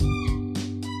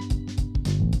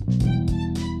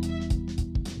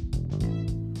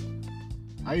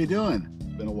How you doing?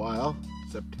 It's been a while.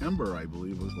 September, I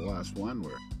believe, was the last one.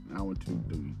 We're now into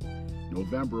the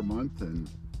November month, and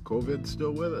COVID's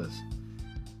still with us.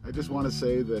 I just want to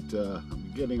say that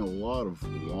I'm getting a lot of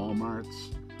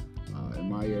Walmarts in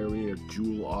my area,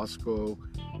 Jewel Osco,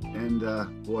 and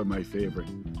boy, my favorite,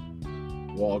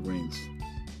 Walgreens.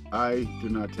 I do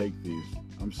not take these.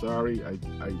 I'm sorry, I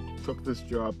took this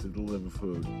job to deliver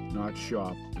food, not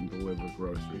shop and deliver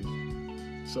groceries.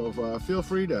 So feel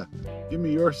free to give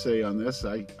me your say on this.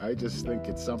 I just think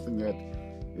it's something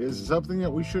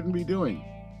that we shouldn't be doing.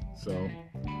 So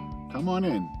come on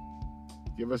in,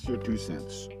 give us your 2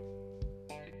 cents.